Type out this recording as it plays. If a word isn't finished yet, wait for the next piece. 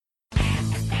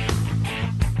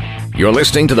You're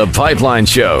listening to The Pipeline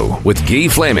Show with Guy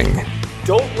Flaming.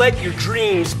 Don't let your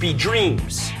dreams be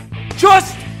dreams.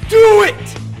 Just do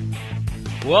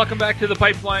it! Welcome back to The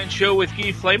Pipeline Show with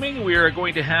Guy Flaming. We are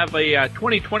going to have a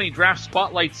 2020 Draft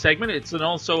Spotlight segment. It's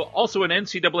also an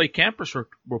NCAA Campus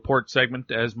Report segment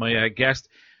as my guest.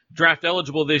 Draft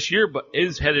eligible this year, but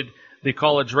is headed the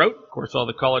college route. Of course, all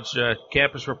the college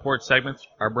Campus Report segments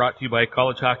are brought to you by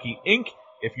College Hockey Inc.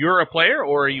 If you're a player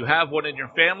or you have one in your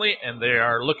family and they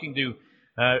are looking to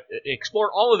explore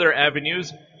all of their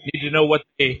avenues, you need to know what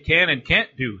they can and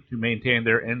can't do to maintain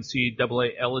their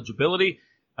NCAA eligibility.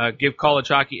 Give College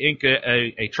Hockey Inc.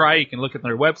 a try. You can look at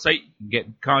their website. You can get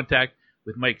in contact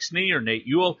with Mike Snee or Nate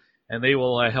Ewell, and they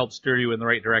will help steer you in the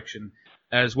right direction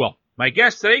as well. My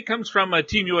guest today comes from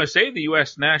Team USA, the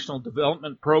U.S. National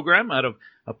Development Program out of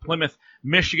Plymouth,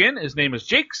 Michigan. His name is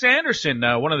Jake Sanderson,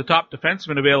 one of the top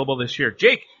defensemen available this year.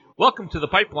 Jake, welcome to the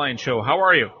Pipeline Show. How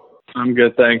are you? I'm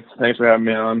good, thanks. Thanks for having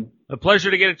me on. A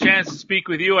pleasure to get a chance to speak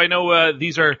with you. I know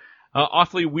these are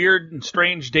awfully weird and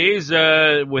strange days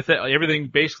with everything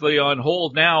basically on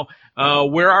hold now.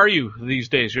 Where are you these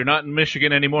days? You're not in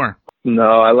Michigan anymore.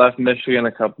 No, I left Michigan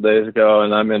a couple days ago,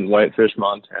 and I'm in Whitefish,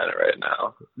 Montana right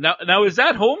now. Now is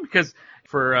that home? Because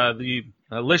for the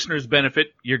listeners'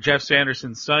 benefit, you're Jeff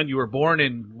Sanderson's son. You were born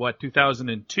in,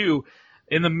 2002,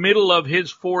 in the middle of his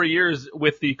 4 years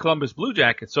with the Columbus Blue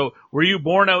Jackets. So were you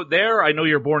born out there? I know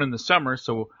you're born in the summer,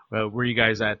 so were you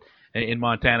guys in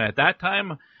Montana at that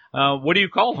time? What do you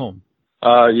call home?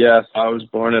 Yes, I was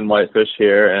born in Whitefish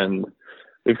here, and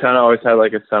we've kind of always had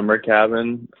like a summer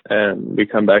cabin, and we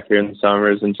come back here in the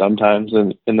summers and sometimes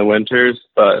in the winters.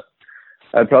 But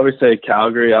I'd probably say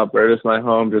Calgary, Alberta is my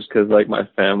home, just because like my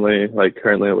family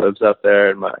currently lives up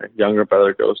there, and my younger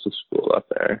brother goes to school up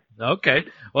there. Okay,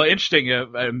 well, interesting.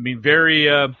 I mean, very,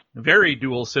 very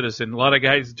dual citizen. A lot of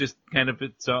guys just kind of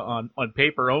it's on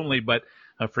paper only, but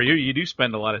for you, you do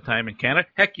spend a lot of time in Canada.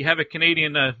 Heck, you have a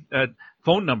Canadian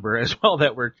phone number as well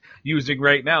that we're using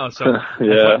right now. So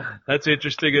yeah, that's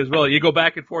interesting as well. You go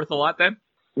back and forth a lot then?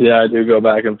 Yeah, I do go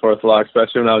back and forth a lot,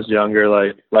 especially when I was younger.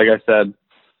 Like I said,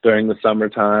 during the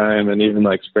summertime and even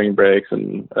like spring breaks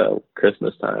and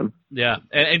Christmas time. Yeah,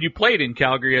 and you played in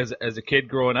Calgary as a kid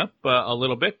growing up a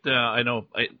little bit. I know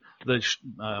the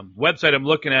website I'm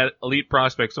looking at, Elite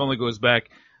Prospects, only goes back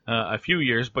a few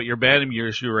years, but your Bantam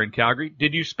years you were in Calgary.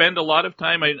 Did you spend a lot of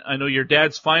time? I know your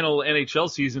dad's final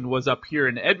NHL season was up here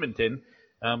in Edmonton.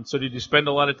 So did you spend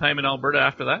a lot of time in Alberta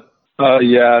after that?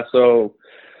 Yeah, so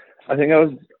I think I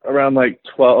was around like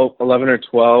 11 or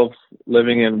 12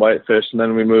 living in Whitefish, and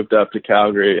then we moved up to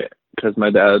Calgary because my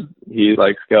dad, he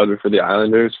scouted for the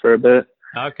Islanders for a bit.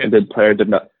 Okay. And did player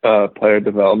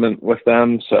development with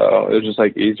them, so it was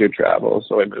just easier travel.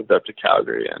 So we moved up to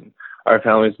Calgary, and our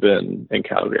family's been in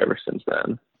Calgary ever since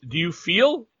then. Do you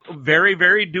feel very,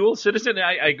 very dual citizen?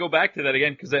 I go back to that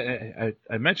again because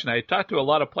I mentioned I talked to a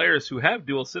lot of players who have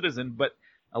dual citizen, but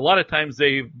a lot of times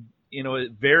they,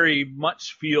 very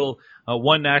much feel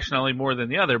one nationality more than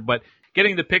the other. But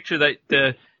getting the picture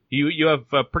that you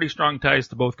have pretty strong ties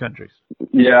to both countries.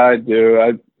 Yeah, I do.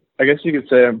 I guess you could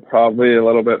say I'm probably a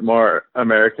little bit more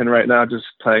American right now, just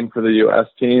playing for the U.S.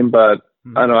 team, but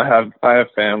I know I have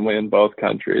family in both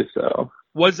countries. So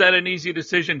was that an easy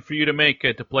decision for you to make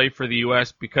to play for the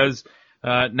U.S. because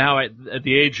now at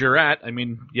the age you're at? I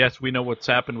mean, yes, we know what's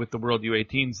happened with the World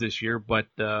U18s this year, but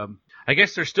I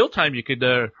guess there's still time you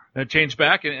could change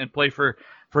back and play for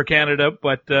Canada.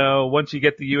 But once you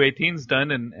get the U18s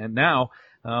done and now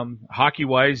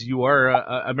hockey-wise you are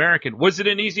American. Was it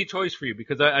an easy choice for you?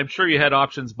 Because I'm sure you had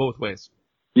options both ways.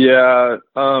 Yeah,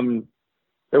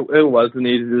 it was an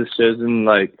easy decision,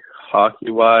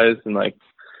 hockey-wise and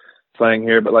playing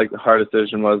here, but the hard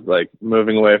decision was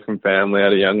moving away from family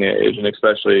at a young age, and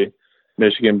especially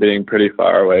Michigan being pretty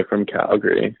far away from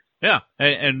Calgary. Yeah,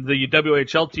 and the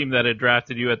WHL team that had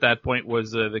drafted you at that point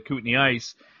was the Kootenay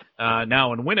Ice,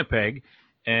 now in Winnipeg.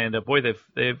 And boy,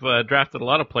 they've drafted a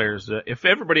lot of players. If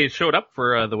everybody had showed up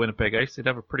for the Winnipeg Ice, they'd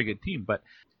have a pretty good team. But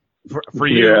for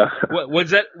you, yeah.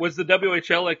 was the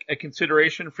WHL a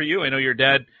consideration for you? I know your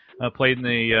dad played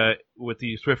in with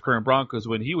the Swift Current Broncos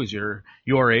when he was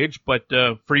your age. But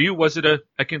for you, was it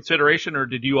a consideration, or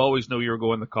did you always know you were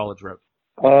going the college route?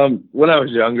 When I was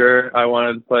younger, I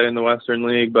wanted to play in the Western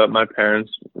League, but my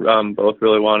parents both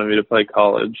really wanted me to play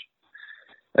college,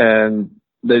 and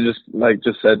they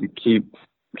just said to keep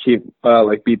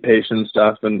be patient and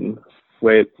stuff and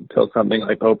wait until something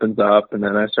opens up. And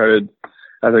then as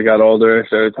I got older, I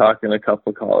started talking to a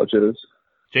couple colleges.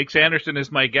 Jake Sanderson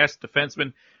is my guest,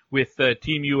 defenseman with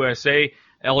Team USA,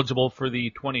 eligible for the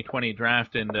 2020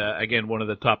 draft, and again, one of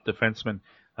the top defensemen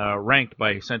ranked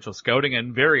by Central Scouting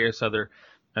and various other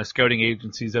scouting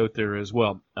agencies out there as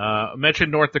well. I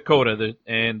mentioned North Dakota,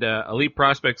 and Elite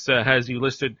Prospects has you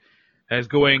listed as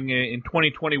going in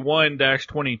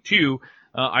 2021-22.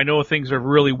 I know things are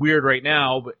really weird right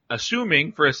now, but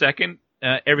assuming for a second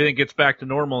everything gets back to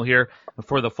normal here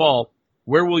for the fall,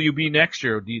 where will you be next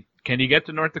year? Can you get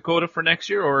to North Dakota for next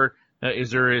year, or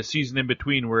is there a season in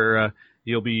between where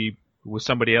you'll be with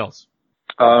somebody else?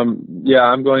 Yeah,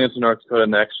 I'm going into North Dakota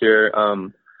next year.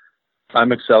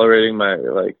 I'm accelerating my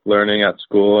learning at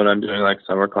school, and I'm doing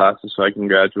summer classes so I can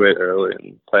graduate early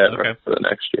and play at for the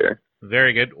next year.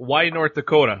 Very good. Why North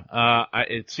Dakota?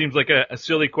 It seems like a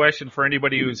silly question for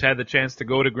anybody who's had the chance to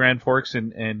go to Grand Forks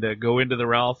and go into the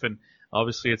Ralph, and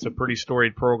obviously it's a pretty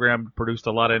storied program, produced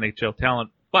a lot of NHL talent.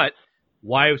 But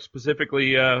why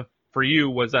specifically for you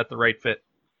was that the right fit?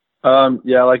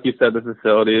 Yeah, like you said, the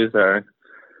facilities are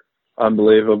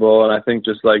unbelievable, and I think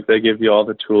just they give you all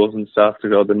the tools and stuff to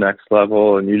go to the next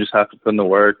level, and you just have to put in the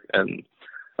work. And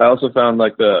I also found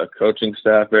the coaching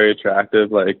staff very attractive,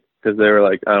 because they were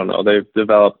I don't know, they've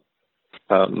developed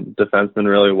defensemen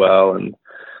really well, and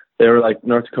they were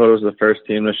North Dakota was the first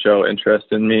team to show interest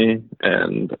in me,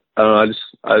 and I don't know,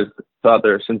 I thought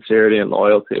their sincerity and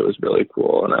loyalty was really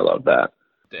cool, and I love that.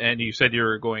 And you said you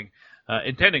were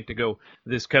intending to go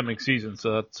this coming season,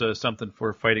 so that's something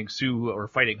for Fighting Sioux or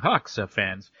Fighting Hawks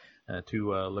fans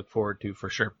to look forward to for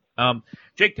sure.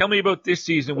 Jake, tell me about this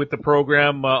season with the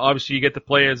program. Obviously, you get to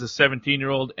play as a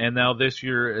 17-year-old, and now this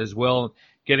year as well,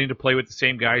 getting to play with the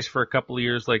same guys for a couple of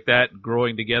years like that,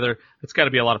 growing together. It's got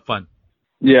to be a lot of fun.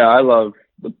 Yeah, I love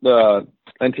the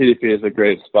NTDP is a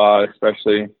great spot,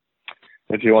 especially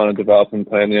if you want to develop and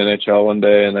play in the NHL one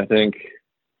day. And I think,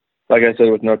 like I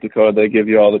said, with North Dakota, they give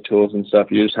you all the tools and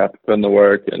stuff. You just have to put in the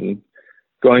work. And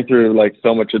going through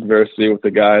so much adversity with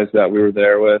the guys that we were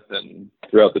there with, and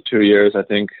throughout the 2 years, I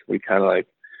think we kind of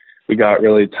we got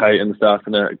really tight and stuff,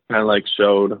 and it kind of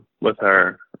showed with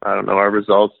our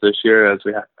results this year, as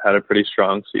we had a pretty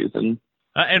strong season.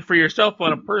 And for yourself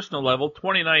on a personal level,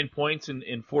 29 points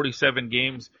in 47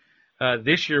 games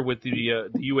this year with the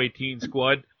U18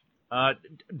 squad.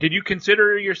 Did you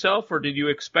consider yourself, or did you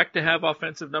expect to have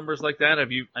offensive numbers like that?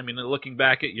 Looking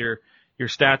back at your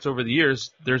stats over the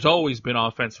years, there's always been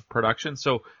offensive production.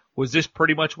 So was this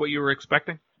pretty much what you were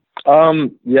expecting?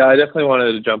 Yeah, I definitely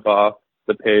wanted to jump off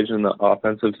the page in the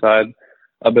offensive side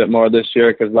a bit more this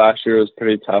year, because last year was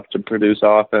pretty tough to produce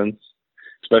offense,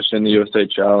 especially in the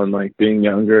USHL, and being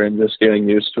younger and just getting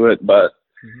used to it. But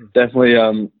definitely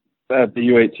at the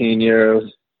U18 year, it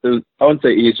was, I wouldn't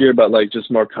say easier, but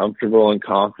just more comfortable and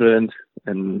confident.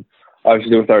 And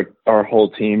obviously with our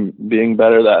whole team being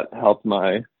better, that helped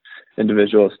my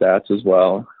individual stats as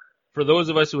well. For those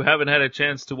of us who haven't had a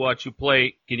chance to watch you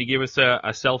play, can you give us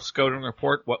a self-scouting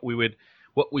report, what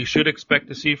we should expect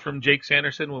to see from Jake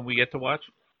Sanderson when we get to watch?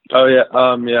 Oh yeah.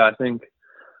 Yeah, I think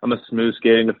I'm a smooth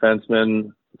skating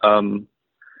defenseman.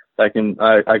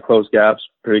 I close gaps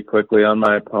pretty quickly on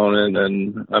my opponent,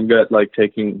 and I'm good at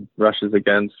taking rushes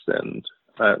against, and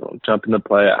I jump into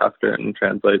play after and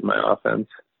translate my offense.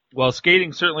 Well,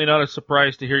 skating's certainly not a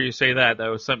surprise to hear you say that. That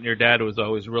was something your dad was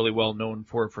always really well known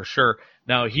for sure.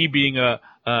 Now, he being a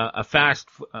fast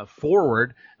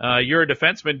forward, you're a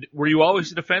defenseman. Were you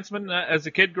always a defenseman as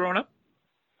a kid growing up?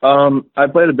 I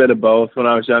played a bit of both when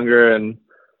I was younger, and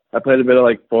I played a bit of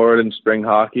forward and spring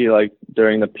hockey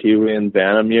during the Pee Wee and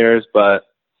Bantam years. But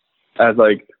as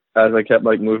I kept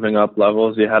moving up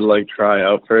levels, you had to try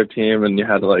out for a team, and you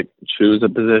had to choose a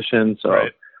position. So.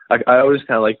 Right. I always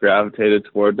kind of gravitated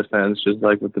toward defense, just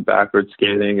with the backward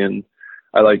skating, and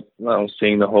I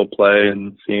seeing the whole play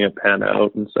and seeing it pan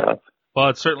out and stuff. Well,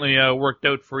 it certainly worked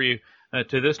out for you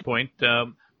to this point.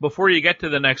 Before you get to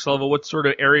the next level, what sort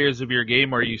of areas of your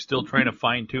game are you still trying to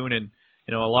fine tune? And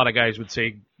a lot of guys would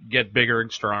say get bigger and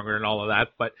stronger and all of that.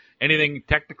 But anything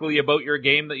technically about your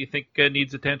game that you think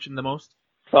needs attention the most?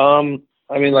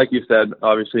 Like you said,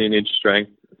 obviously you need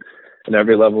strength in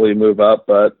every level you move up,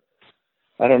 but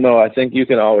I don't know. I think you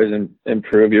can always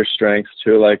improve your strengths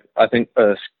too. I think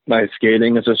my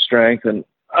skating is a strength, and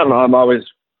I don't know. I'm always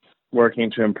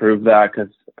working to improve that,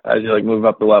 because as you move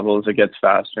up the levels, it gets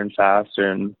faster and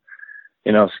faster, and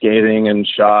skating and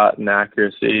shot and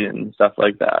accuracy and stuff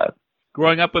like that.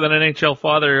 Growing up with an NHL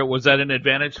father, was that an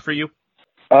advantage for you?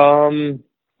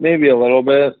 Maybe a little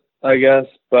bit, I guess,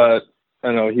 but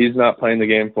I know he's not playing the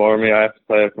game for me. I have to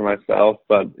play it for myself,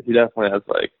 but he definitely has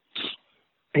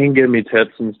he can give me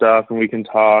tips and stuff, and we can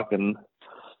talk, and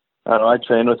I don't know, I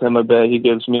train with him a bit. He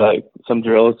gives me some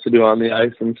drills to do on the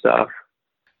ice and stuff.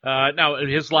 Now, in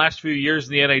his last few years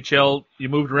in the NHL, you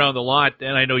moved around a lot,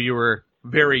 and I know you were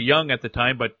very young at the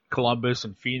time, but Columbus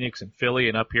and Phoenix and Philly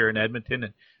and up here in Edmonton,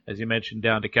 and as you mentioned,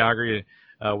 down to Calgary,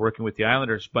 working with the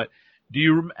Islanders. But do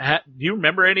you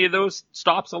remember any of those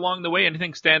stops along the way?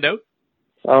 Anything stand out?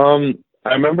 I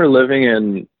remember living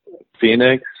in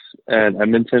Phoenix and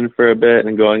Edmonton for a bit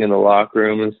and going in the locker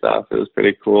room and stuff. It was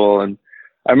pretty cool. And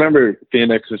I remember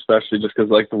Phoenix especially just because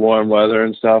like the warm weather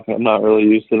and stuff. I'm not really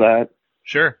used to that.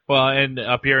 Sure. Well, and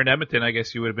up here in Edmonton, I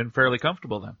guess you would have been fairly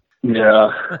comfortable then.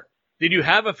 Yeah. Did you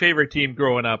have a favorite team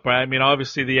growing up? I mean,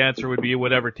 obviously the answer would be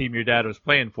whatever team your dad was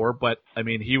playing for, but I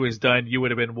mean, he was done. You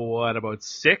would have been, what, about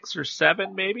 6 or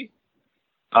 7 maybe?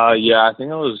 Yeah, I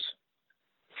think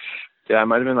it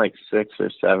might have been like 6 or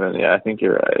 7. Yeah, I think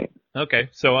you're right. Okay.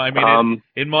 So, I mean,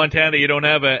 in Montana, you don't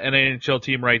have an NHL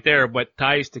team right there, but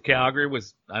ties to Calgary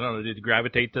was, I don't know, did you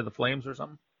gravitate to the Flames or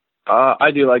something? I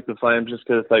do like the Flames just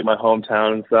because it's like my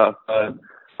hometown and stuff, but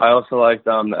I also like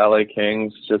the LA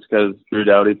Kings just because Drew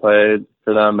Doughty played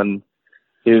for them, and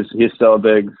he's still a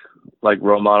big like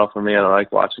role model for me, and I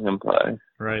like watching him play.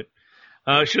 Right.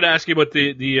 I should ask you about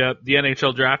the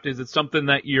NHL draft. Is it something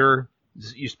that you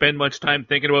spend much time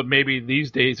thinking about? Maybe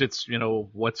these days it's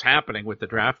what's happening with the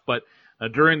draft, but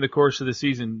during the course of the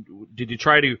season, did you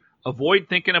try to avoid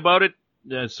thinking about it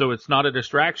so it's not a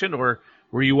distraction, or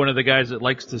were you one of the guys that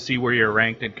likes to see where you're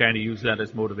ranked and kind of use that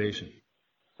as motivation?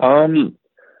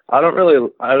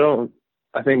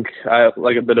 I think I have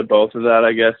like a bit of both of that,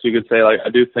 I guess you could say. Like I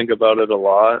do think about it a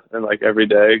lot and like every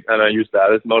day, and I use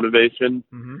that as motivation.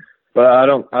 Mm-hmm. But I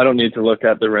don't need to look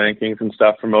at the rankings and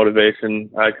stuff for motivation.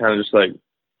 I kind of just like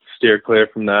steer clear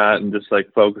from that and just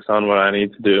like focus on what I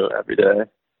need to do every day.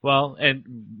 Well, and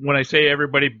when I say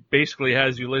everybody basically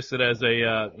has you listed as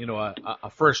a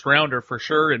first rounder for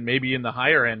sure, and maybe in the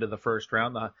higher end of the first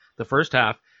round, the first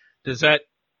half, does that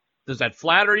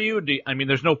flatter you? I mean,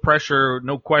 there's no pressure,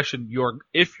 no question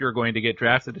if you're going to get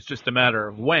drafted. It's just a matter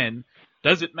of when.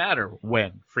 Does it matter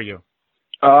when for you?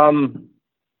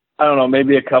 I don't know.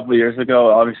 Maybe a couple of years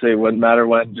ago, obviously it wouldn't matter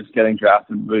when. Just getting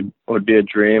drafted would be a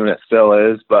dream, and it still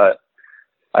is. But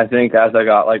I think as I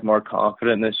got like more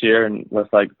confident this year and with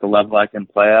like the level I can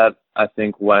play at, I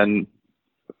think when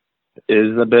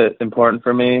is a bit important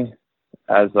for me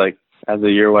as the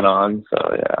year went on.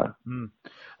 So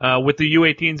yeah. With the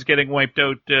U18s getting wiped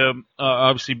out,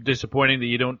 obviously disappointing that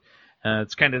you don't.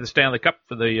 It's kind of the Stanley Cup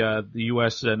for the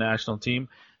U.S. National team.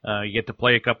 You get to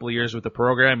play a couple of years with the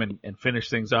program and finish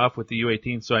things off with the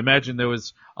U18. So I imagine there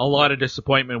was a lot of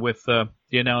disappointment with the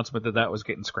announcement that was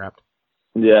getting scrapped.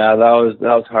 Yeah, that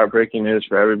was heartbreaking news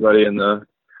for everybody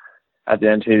at the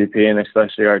NTDP, and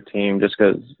especially our team, just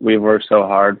because we worked so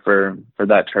hard for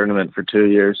that tournament for 2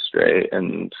 years straight,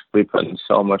 and we put in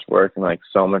so much work and like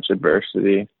so much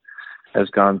adversity has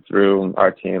gone through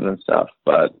our team and stuff.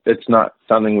 But it's not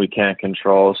something we can't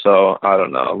control, so I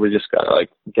don't know. We just gotta like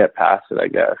get past it, I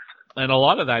guess. And a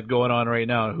lot of that going on right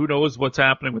now. Who knows what's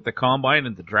happening with the combine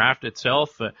and the draft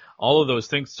itself, all of those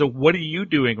things. So what are you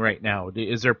doing right now?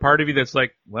 Is there part of you that's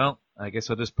like, well, I guess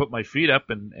I'll just put my feet up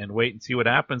and wait and see what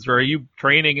happens? Or are you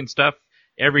training and stuff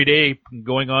every day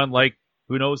going on like,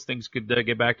 who knows, things could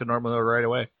get back to normal right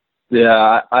away?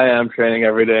 Yeah, I am training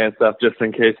every day and stuff just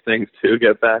in case things do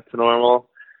get back to normal.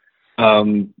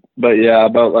 But yeah,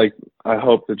 I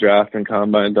hope the draft and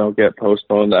combine don't get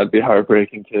postponed. That'd be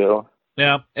heartbreaking too.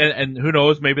 Yeah, and who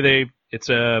knows? Maybe it's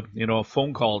a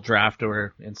phone call draft,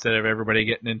 or instead of everybody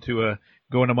getting into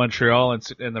going to Montreal and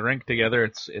sitting in the rink together,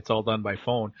 it's all done by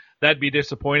phone. That'd be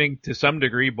disappointing to some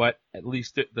degree, but at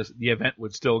least the event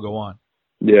would still go on.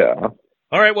 Yeah.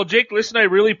 All right, well, Jake, listen, I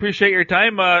really appreciate your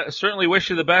time. Certainly wish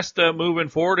you the best moving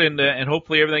forward, and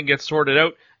hopefully everything gets sorted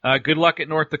out. Good luck at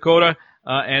North Dakota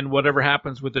and whatever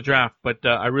happens with the draft. But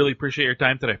I really appreciate your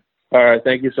time today. All right,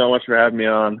 thank you so much for having me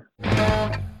on.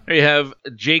 There you have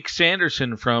Jake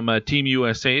Sanderson from Team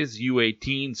USA's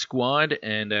U18 squad,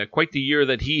 and quite the year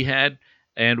that he had,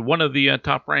 and one of the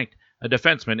top-ranked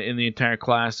defensemen in the entire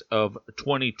class of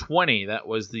 2020. That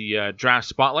was the draft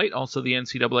spotlight, also the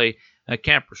NCAA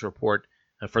campus report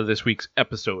for this week's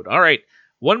episode. All right,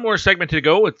 one more segment to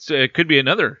go. It could be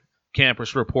another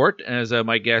campus report, as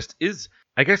my guest is,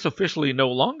 I guess, officially no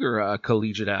longer a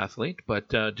collegiate athlete, but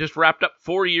just wrapped up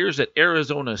 4 years at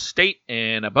Arizona State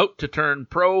and about to turn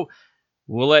pro.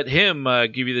 We'll let him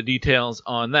give you the details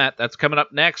on that. That's coming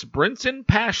up next. Brinson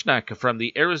Pasichnuk from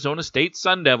the Arizona State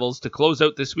Sun Devils to close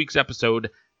out this week's episode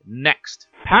next.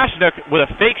 Pasichnuk with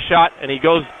a fake shot, and he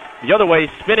goes the other way,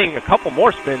 spinning a couple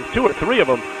more spins, 2 or 3 of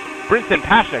them. Brinson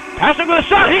Pasichnuk. Pasichnuk with a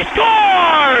shot. He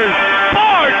scores!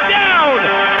 Far down!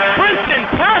 Brinson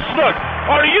Pasichnuk.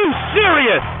 Are you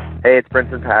serious? Hey, it's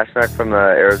Brinson Pasichnuk from the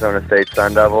Arizona State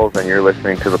Sun Devils, and you're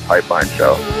listening to The Pipeline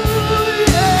Show.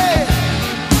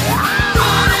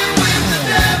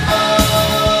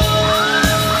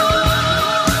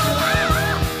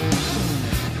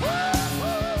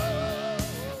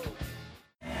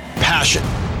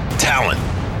 talent,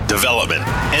 development.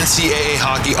 NCAA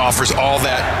hockey offers all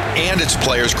that, and its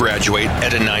players graduate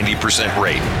at a 90%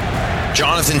 rate.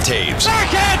 Jonathan Taves.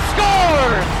 Backhand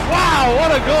scores! Wow,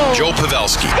 what a goal! Joe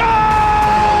Pavelski.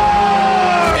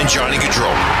 And Johnny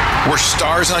Gaudreau were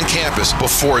stars on campus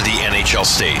before the NHL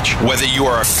stage. Whether you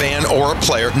are a fan or a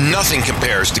player, nothing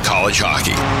compares to college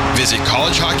hockey. Visit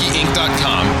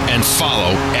collegehockeyinc.com and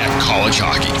follow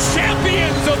 @collegehockey.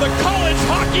 Champions of the college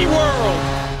hockey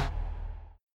world!